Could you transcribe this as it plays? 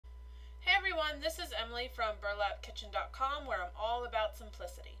everyone, this is Emily from burlapkitchen.com, where I'm all about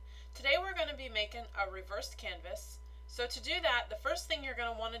simplicity. Today we're going to be making a reversed canvas. So to do that, the first thing you're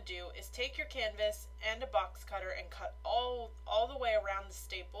going to want to do is take your canvas and a box cutter and cut all the way around the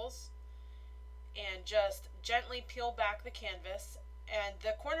staples and just gently peel back the canvas. And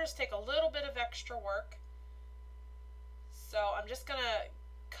the corners take a little bit of extra work, so I'm just going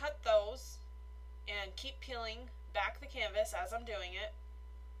to cut those and keep peeling back the canvas as I'm doing it.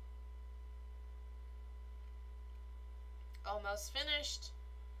 Almost finished.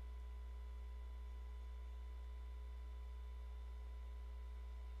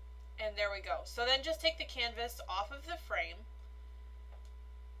 And there we go. So then just take the canvas off of the frame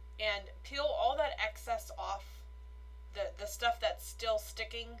and peel all that excess off, the stuff that's still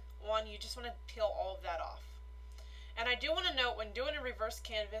sticking on. You just want to peel all of that off. And I do want to note, when doing a reverse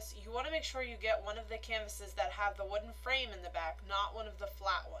canvas, you want to make sure you get one of the canvases that have the wooden frame in the back, not one of the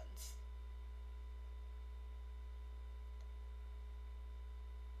flat ones.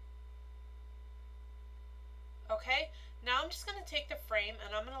 Okay, now I'm just going to take the frame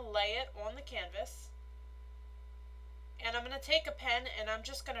and I'm going to lay it on the canvas. And I'm going to take a pen and I'm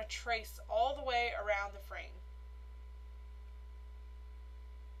just going to trace all the way around the frame.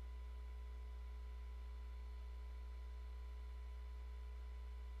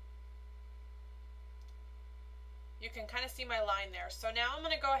 You can kind of see my line there. So now I'm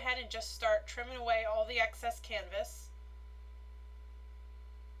going to go ahead and just start trimming away all the excess canvas.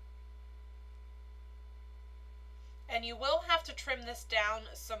 And you will have to trim this down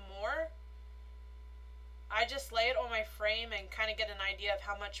some more. I just lay it on my frame and kind of get an idea of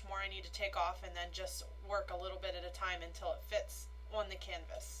how much more I need to take off, and then just work a little bit at a time until it fits on the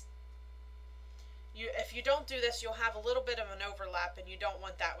canvas. If you don't do this, you'll have a little bit of an overlap, and you don't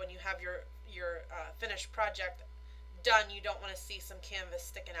want that when you have your finished project done. You don't want to see some canvas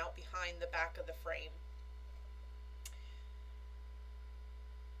sticking out behind the back of the frame.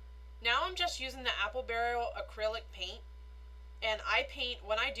 Now I'm just using the Apple Barrel acrylic paint, and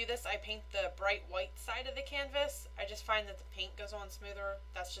when I do this, I paint the bright white side of the canvas. I just find that the paint goes on smoother.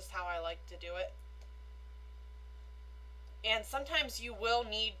 That's just how I like to do it. And sometimes you will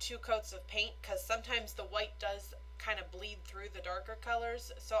need 2 coats of paint, because sometimes the white does kind of bleed through the darker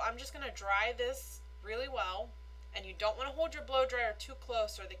colors. So I'm just going to dry this really well, and you don't want to hold your blow dryer too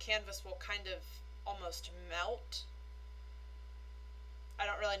close or the canvas will kind of almost melt. I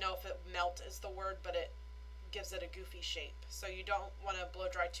don't really know if melt is the word, but it gives it a goofy shape. So you don't want to blow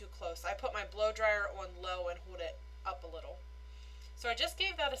dry too close. I put my blow dryer on low and hold it up a little. So I just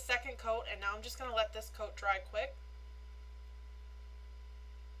gave that a second coat, and now I'm just going to let this coat dry quick.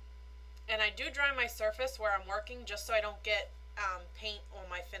 And I do dry my surface where I'm working, just so I don't get paint on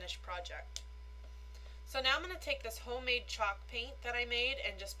my finished project. So now I'm going to take this homemade chalk paint that I made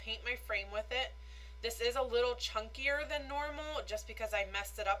and just paint my frame with it. This is a little chunkier than normal just because I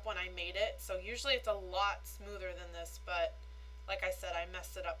messed it up when I made it. So usually it's a lot smoother than this, but like I said, I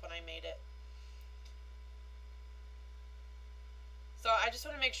messed it up when I made it. So I just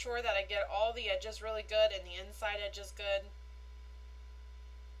want to make sure that I get all the edges really good and the inside edges good.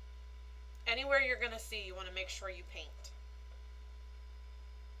 Anywhere you're going to see, you want to make sure you paint.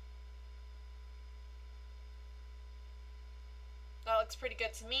 That looks pretty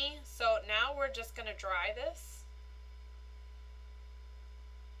good to me. So now we're just going to dry this.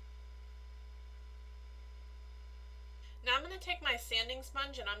 Now I'm going to take my sanding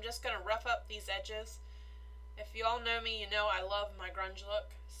sponge and I'm just going to rough up these edges. If you all know me, you know I love my grunge look.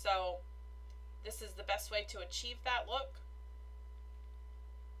 So this is the best way to achieve that look.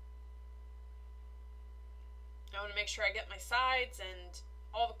 I want to make sure I get my sides and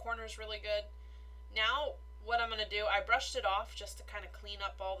all the corners really good. Now what I'm going to do, I brushed it off just to kind of clean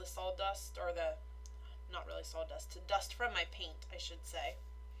up all the sawdust, or not really sawdust, dust from my paint, I should say.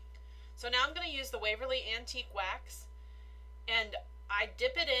 So now I'm going to use the Waverly Antique Wax, and I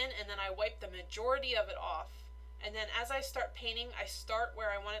dip it in and then I wipe the majority of it off. And then as I start painting, I start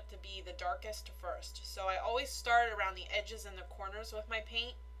where I want it to be the darkest first. So I always start around the edges and the corners with my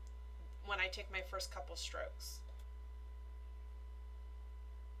paint when I take my first couple strokes.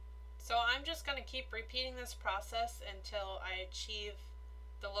 So I'm just going to keep repeating this process until I achieve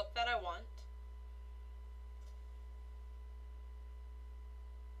the look that I want.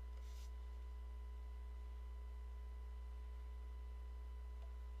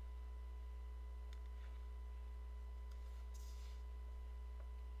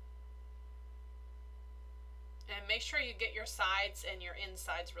 And make sure you get your sides and your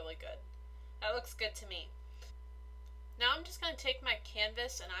insides really good. That looks good to me. Now I'm just going to take my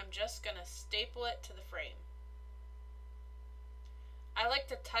canvas and I'm just going to staple it to the frame. I like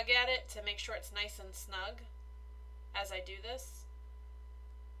to tug at it to make sure it's nice and snug as I do this.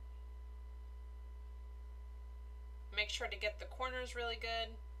 Make sure to get the corners really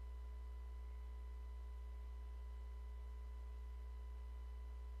good.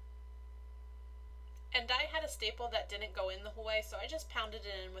 And I had a staple that didn't go in the whole way, so I just pounded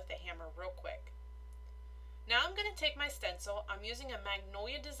it in with a hammer real quick. Now I'm going to take my stencil. I'm using a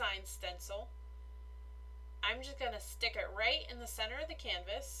Magnolia Design stencil. I'm just going to stick it right in the center of the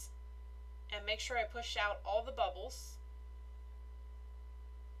canvas and make sure I push out all the bubbles.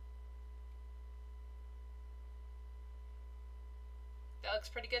 That looks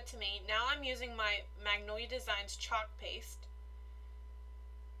pretty good to me. Now I'm using my Magnolia Designs chalk paste.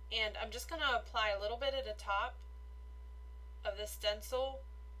 And I'm just going to apply a little bit at the top of this stencil.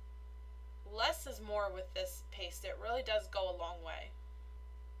 Less is more with this paste. It really does go a long way.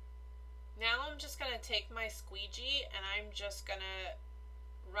 Now I'm just going to take my squeegee and I'm just going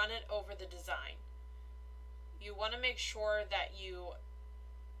to run it over the design. You want to make sure that you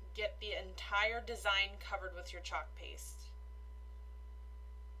get the entire design covered with your chalk paste.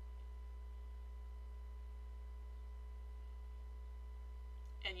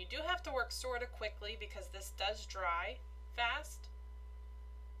 And you do have to work sort of quickly because this does dry fast.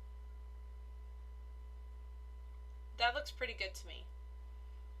 That looks pretty good to me.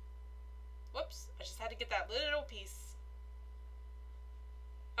 Whoops, I just had to get that little piece.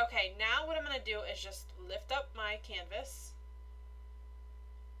 Okay, now what I'm going to do is just lift up my canvas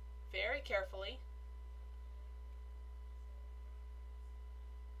very carefully.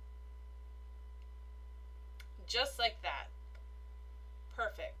 Just like that.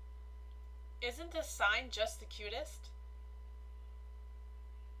 Perfect. Isn't this sign just the cutest?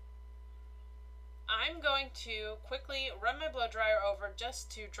 I'm going to quickly run my blow dryer over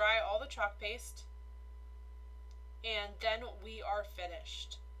just to dry all the chalk paste, and then we are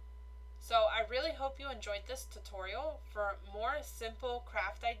finished. So I really hope you enjoyed this tutorial. For more simple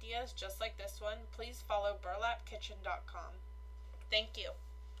craft ideas just like this one, please follow burlapkitchen.com. Thank you.